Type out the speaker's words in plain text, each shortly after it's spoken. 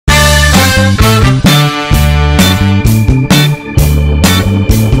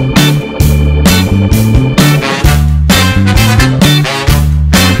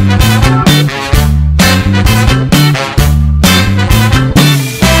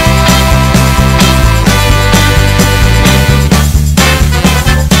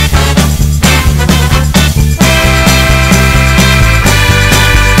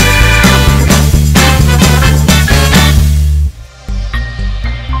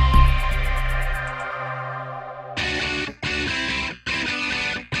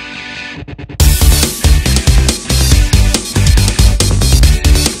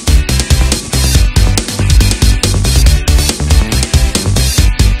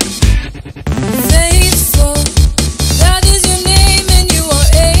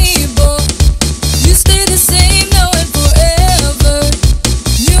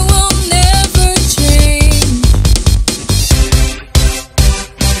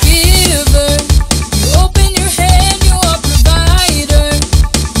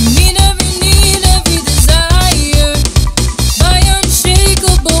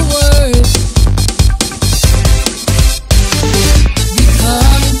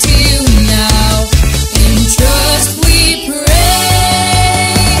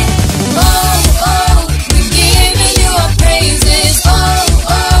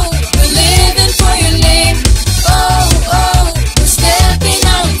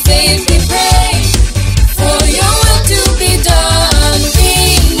faith we pray. For your will to be done, we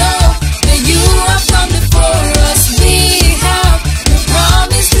know that you have come before us. We have your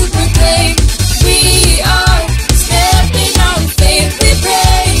promise to proclaim. We are stepping out in faith we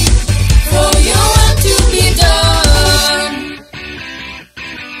pray. For your will to be done.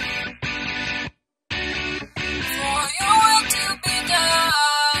 For your will to be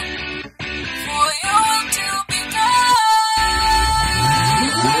done. For your will to be done.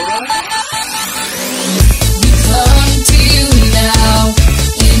 We come to you now,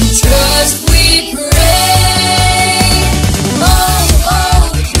 in trust we pray. Oh,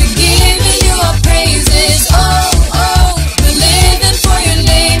 oh, we're giving you our praises. Oh, oh, we're living for your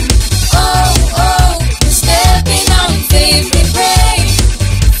name. Oh, oh, we're stepping out in faith we pray.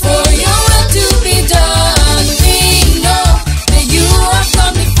 For your will to be done, we know that you have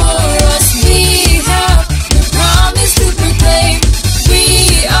come before us. We have your promise to proclaim.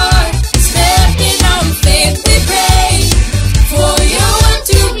 We are stepping out in faith we pray. For your will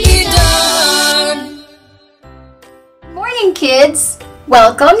to be done. Morning, kids!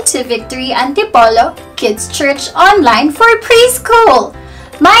 Welcome to Victory Antipolo Kids Church Online for Preschool.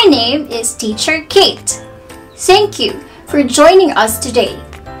 My name is Teacher Kate. Thank you for joining us today.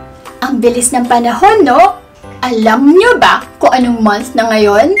 Ang bilis ng panahon, no? Alam nyo ba kung anong month na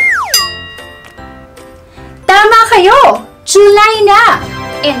ngayon? Tama kayo! July na!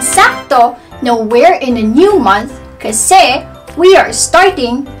 And sakto na we're in a new month kasi we are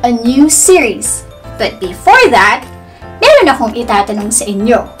starting a new series. But before that, meron akong itatanong sa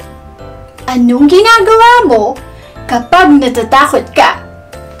inyo. Anong ginagawa mo kapag natatakot ka?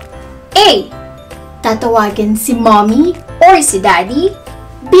 A. Tatawagan si mommy or si daddy?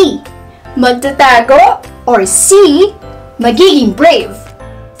 B. Magtatago? Or C. Magiging brave?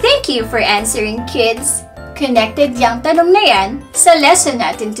 Thank you for answering, kids. Connected yang tanong na yan sa lesson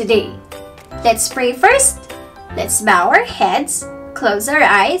natin today. Let's pray first. Let's bow our heads, close our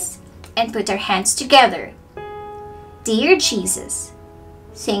eyes, and put our hands together. Dear Jesus,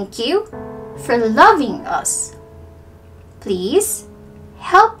 thank you for loving us. Please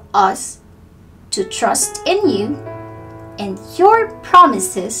help us to trust in you and your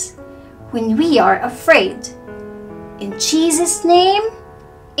promises when we are afraid. In Jesus' name,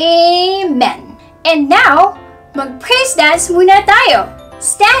 Amen. And now, mag-praise dance muna tayo.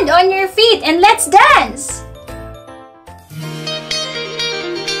 Stand on your feet and let's dance!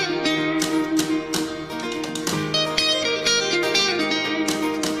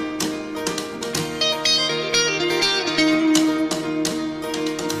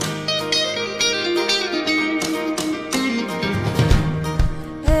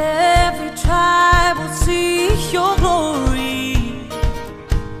 Every tribe will see your glory.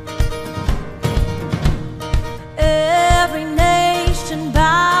 Every nation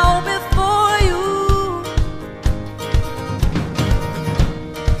bow before you.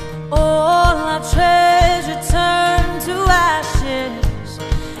 All our treasure turn to ashes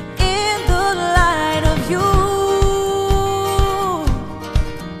in the light of you.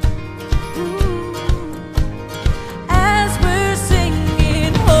 As we're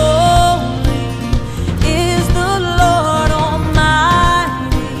singing, holy is the Lord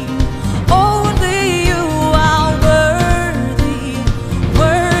Almighty. Only you are worthy,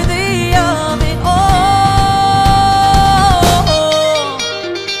 worthy of it all.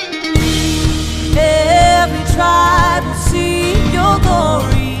 Every tribe will see your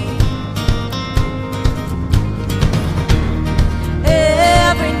glory.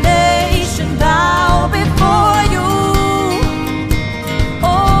 Every nation bow before you.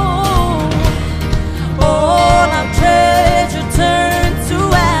 Oh, all our treasure turn to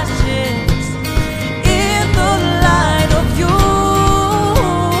ashes in the light of you.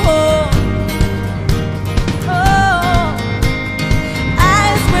 Oh,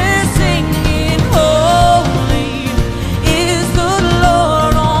 as we're singing, holy is the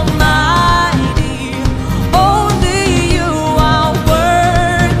Lord Almighty. Only you are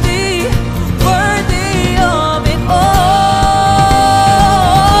worthy, worthy of it all.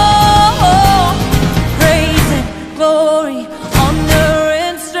 Praise and glory, honor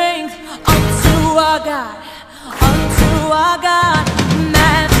and strength unto our God,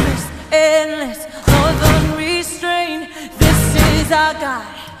 matchless, endless, Lord unrestrained. This is our God.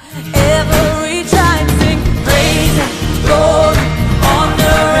 Every tribe sing praise and glory,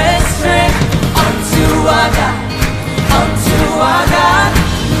 honor and strength unto our God,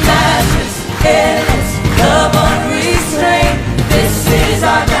 matchless, endless, love unrestrained. This is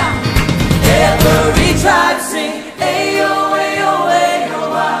our God. Every tribe sing, ayo, ayo, ayo,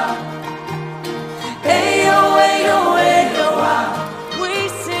 wow. Ayo, ayo, ayo, wow. We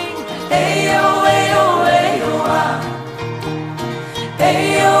sing, Ayo, ayo, ayo, ah.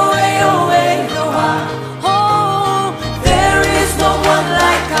 Ayo, ayo, ayo, ah. Oh, there is no one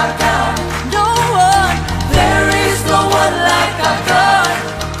like our God. No one. There is no one like our God.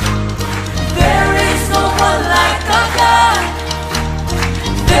 There is no one like our God.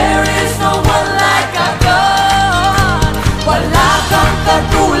 There is no one like our God. Wala kang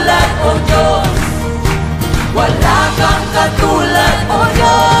katulad, O Diyos. Wala kang katulad, O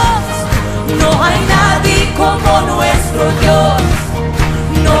Diyos. No hay nadie como nuestro Dios.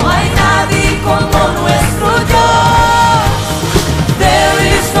 No hay nadie como nuestro Dios. There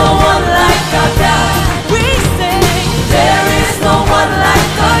is no one like our God. We sing. There is no one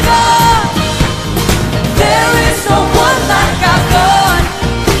like our God. There is no one like our God.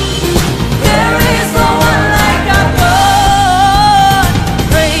 There is no one like our God.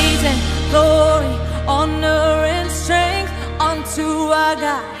 Praise and glory, honor and strength unto our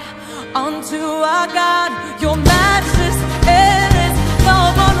God, unto our God. Your majesty is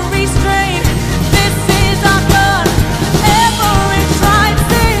love unrestrained. This is our God. Every tribe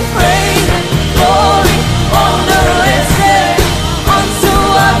sing praise and glory, honor and strength unto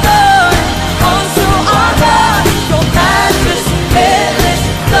our God, unto our God. Your majesty is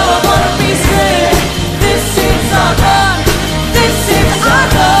love unrestrained. This is our God. This is our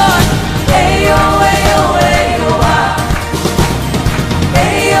God. Ayo, ayo, ayo, ah.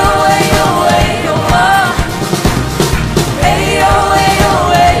 Ayo, ayo, ayo, ah. Ayo, ayo,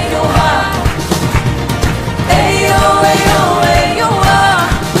 ayo, ah. Ayo, ayo, ayo, ah.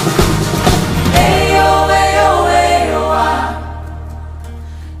 Ayo, ayo, ayo, ah.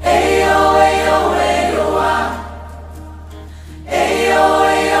 Ayo, ayo, ayo, ah. Ayo,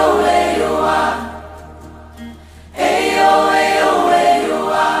 ayo, ayo, ah. Ayo, ayo, ayo,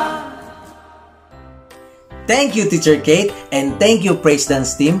 ah. Thank you, Teacher Kate, and thank you, Praise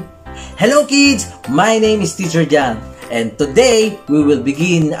Dance team. Hello kids, my name is Teacher Jan, and today we will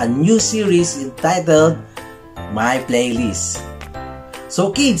begin a new series entitled My Playlist.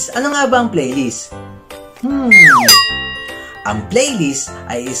 So kids, ano nga ba ang playlist? Ang playlist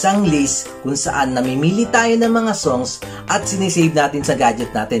ay isang list kung saan namimili tayo ng mga songs at sinisave natin sa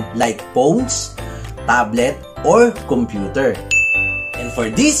gadget natin like phones, tablet, or computer. And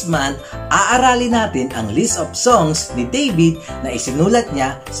for this month, aaralin natin ang list of songs ni David na isinulat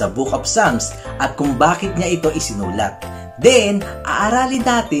niya sa Book of Psalms at kung bakit niya ito isinulat. Then, aaralin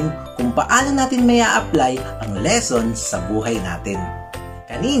natin kung paano natin may a-apply ang lessons sa buhay natin.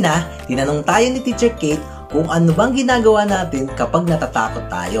 Kanina, tinanong tayo ni Teacher Kate kung ano bang ginagawa natin kapag natatakot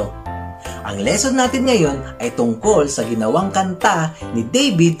tayo. Ang lesson natin ngayon ay tungkol sa ginawang kanta ni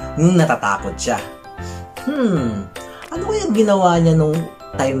David nung natatakot siya. Ano kayang ginawa niya nung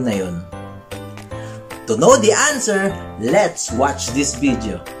time na yun? To know the answer, let's watch this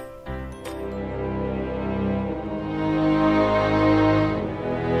video.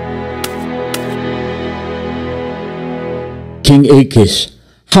 King Achish,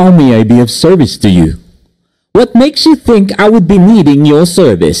 how may I be of service to you? What makes you think I would be needing your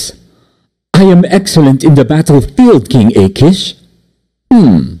service? I am excellent in the battlefield, King Achish.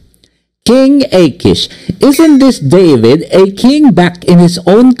 King Achish, isn't this David a king back in his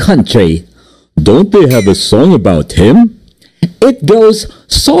own country? Don't they have a song about him? It goes,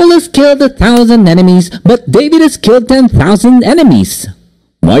 Saul has killed 1,000 enemies, but David has killed 10,000 enemies.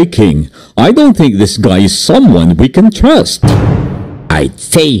 My king, I don't think this guy is someone we can trust. I'd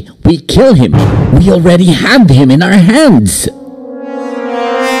say we kill him. We already have him in our hands.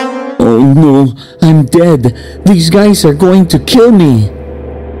 Oh no, I'm dead. These guys are going to kill me.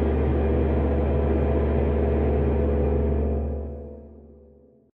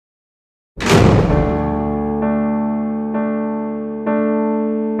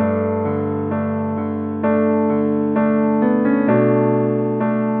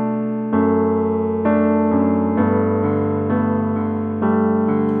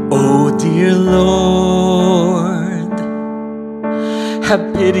 Oh dear Lord,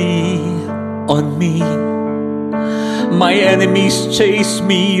 have pity on me. My enemies chase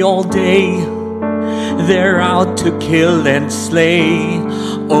me all day. They're out to kill and slay.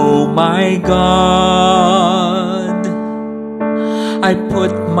 Oh my God, I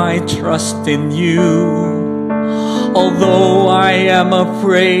put my trust in you. Although I am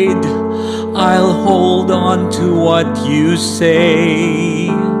afraid, I'll hold on to what you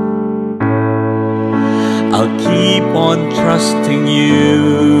say. I'll keep on trusting you.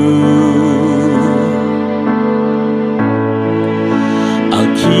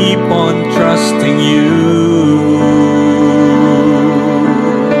 I'll keep on trusting you.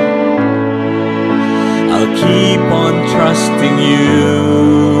 I'll keep on trusting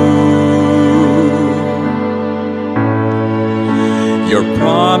you.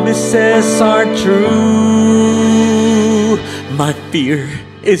 promises are true. My fear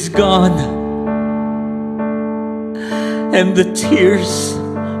is gone, and the tears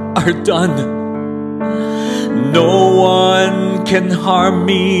are done. No one can harm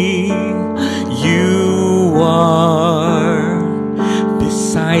me. You are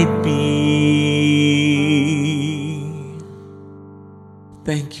beside me.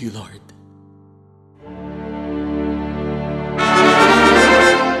 Thank you, Lord.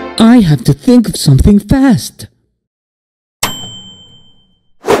 I have to think of something fast.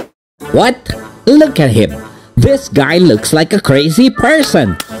 What? Look at him. This guy looks like a crazy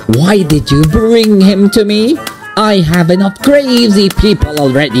person. Why did you bring him to me? I have enough crazy people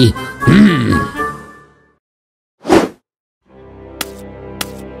already.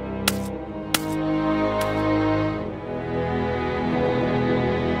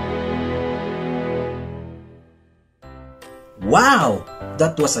 Wow!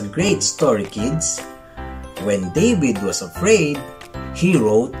 That was a great story, kids. When David was afraid, he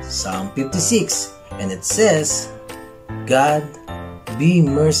wrote Psalm 56, and it says, God, be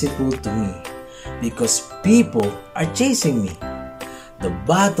merciful to me, because people are chasing me. The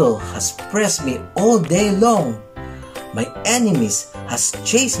battle has pressed me all day long. My enemies has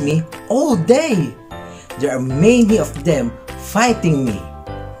chased me all day. There are many of them fighting me.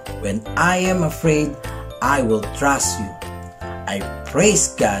 When I am afraid, I will trust you. I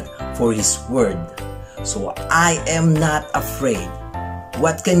praise God for His word, so I am not afraid.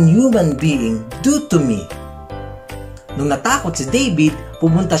 What can human being do to me? Nung natakot si David,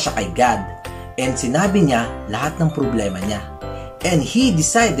 pumunta siya kay God and sinabi niya lahat ng problema niya. And he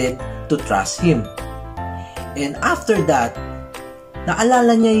decided to trust Him. And after that,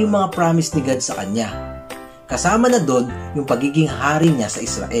 naalala niya yung mga promise ni God sa kanya. Kasama na doon yung pagiging hari niya sa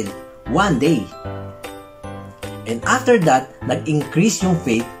Israel. One day. And after that, nag-increase yung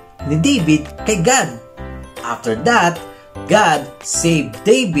faith ni David kay God. After that, God saved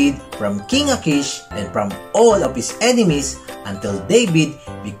David from King Achish and from all of his enemies until David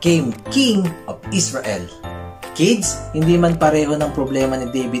became king of Israel. Kids, hindi man pareho ng problema ni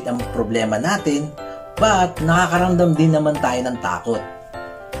David ang problema natin, but nakakaramdam din naman tayo ng takot.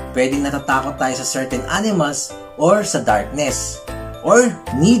 Pwedeng natatakot tayo sa certain animals or sa darkness or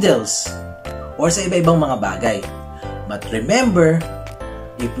needles or sa iba-ibang mga bagay. But remember,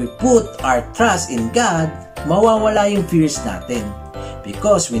 if we put our trust in God, mawawala yung fears natin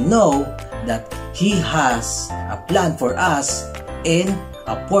because we know that He has a plan for us and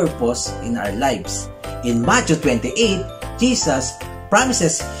a purpose in our lives. In Matthew 28, Jesus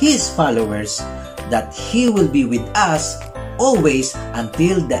promises His followers that He will be with us always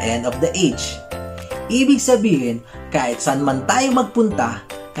until the end of the age. Ibig sabihin, kahit saan man tayo magpunta,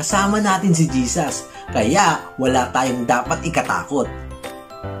 kasama natin si Jesus, kaya wala tayong dapat ikatakot.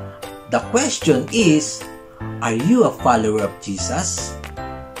 The question is, are you a follower of Jesus?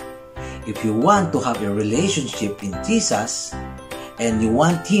 If you want to have a relationship in Jesus and you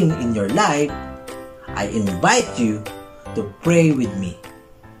want Him in your life, I invite you to pray with me.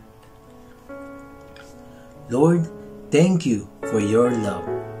 Lord, thank you for your love.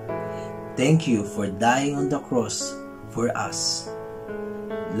 Thank you for dying on the cross for us.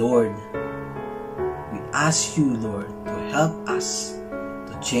 Lord, we ask you, Lord, to help us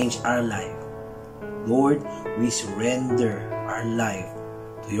to change our life. Lord, we surrender our life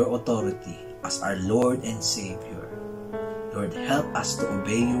to your authority as our Lord and Savior. Lord, help us to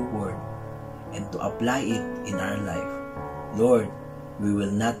obey your word and to apply it in our life. Lord, we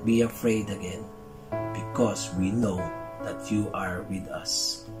will not be afraid again because we know that you are with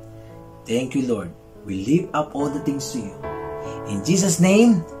us. Thank you, Lord. We lift up all the things to you. In Jesus'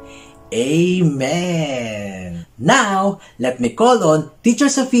 name, Amen. Now, let me call on Teacher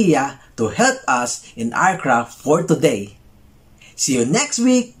Sophia to help us in our craft for today. See you next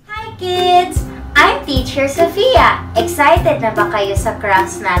week. Hi kids! I'm Teacher Sophia. Excited na ba kayo sa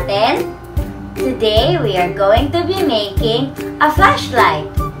crafts natin? Today, we are going to be making a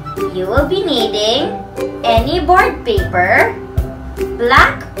flashlight. You will be needing any board paper,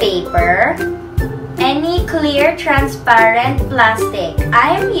 black paper, any clear transparent plastic.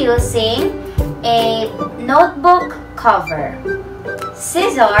 I am using a notebook cover,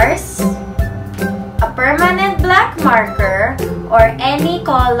 scissors, a permanent black marker or any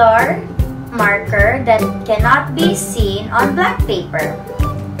color marker that cannot be seen on black paper.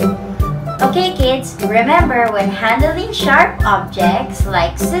 Okay kids, remember when handling sharp objects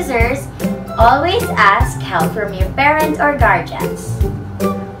like scissors, always ask help from your parents or guardians.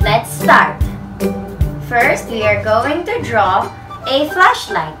 Let's start. First, we are going to draw a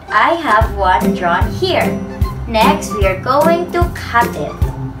flashlight. I have one drawn here. Next, we are going to cut it.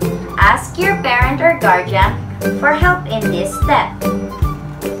 ask your parent or guardian for help in this step.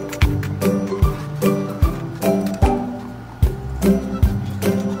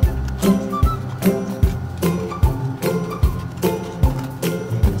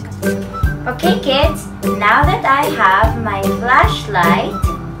 Okay kids, now that I have my flashlight,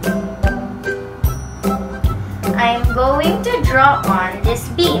 I'm going to draw on this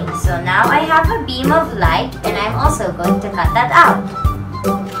beam. So now I have a beam of light and I'm also going to cut that out.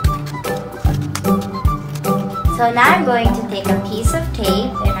 So now I'm going to take a piece of tape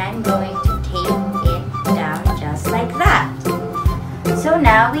and I'm going to tape it down just like that. So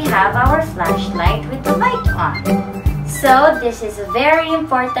now we have our flashlight with the light on. So this is a very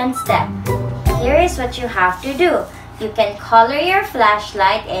important step. Here is what you have to do. You can color your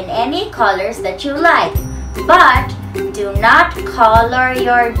flashlight in any colors that you like, but do not color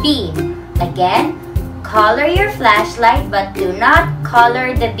your beam. Again, color your flashlight but do not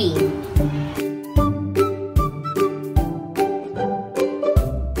color the beam.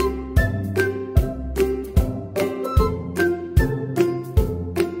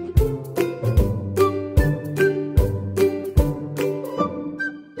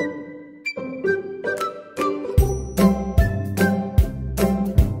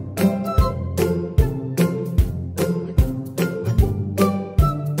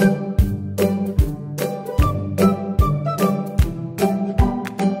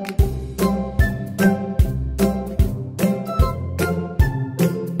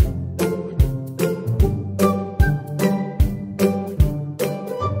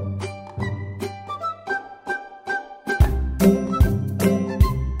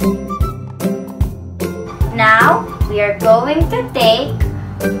 Now, we are going to take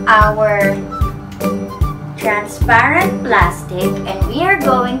our transparent plastic and we are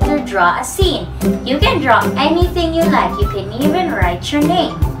going to draw a scene. You can draw anything you like. You can even write your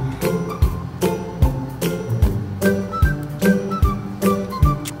name.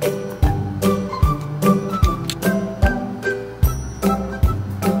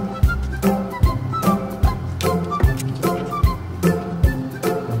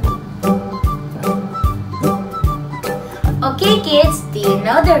 Okay kids, do you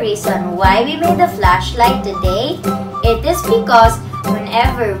know the reason why we made the flashlight today? It is because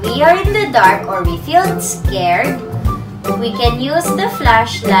whenever we are in the dark or we feel scared, we can use the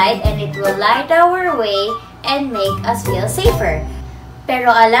flashlight and it will light our way and make us feel safer.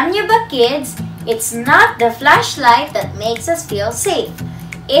 Pero alam niyo ba kids, it's not the flashlight that makes us feel safe.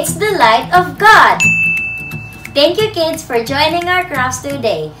 It's the light of God. Thank you kids for joining our crafts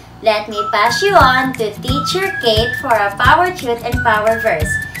today. Let me pass you on to Teacher Kate for a Power Truth and Power Verse.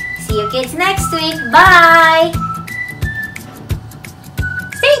 See you kids next week. Bye!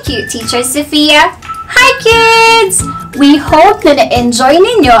 Thank you, Teacher Sophia. Hi kids! We hope na na-enjoy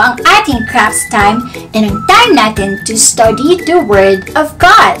ninyo ang ating crafts time and ang time natin to study the Word of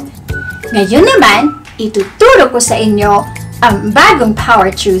God. Ngayon naman, ituturo ko sa inyo ang bagong Power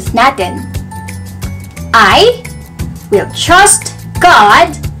Truth natin. I will trust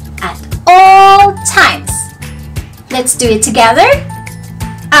God at all times. Let's do it together.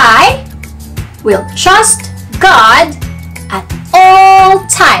 I will trust God at all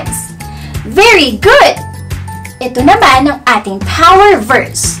times. Very good! Ito naman ang ating power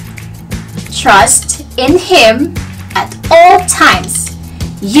verse. Trust in Him at all times,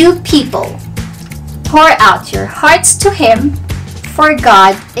 you people. Pour out your hearts to Him, for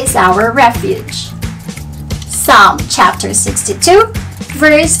God is our refuge. Psalm chapter 62,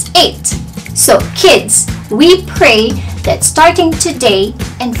 verse 8. So kids, we pray that starting today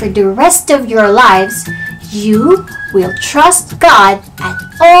and for the rest of your lives, you will trust God at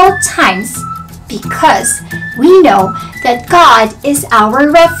all times because we know that God is our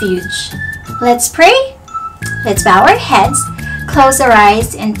refuge. Let's pray. Let's bow our heads, close our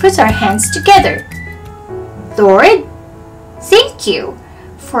eyes, and put our hands together. Lord, thank you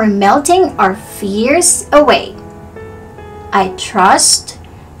for melting our fears away. I trust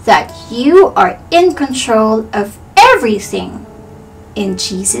that you are in control of everything. In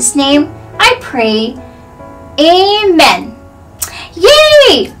Jesus' name, I pray. Amen.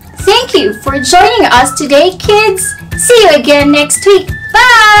 Yay! Thank you for joining us today, kids. See you again next week.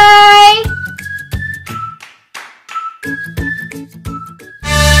 Bye!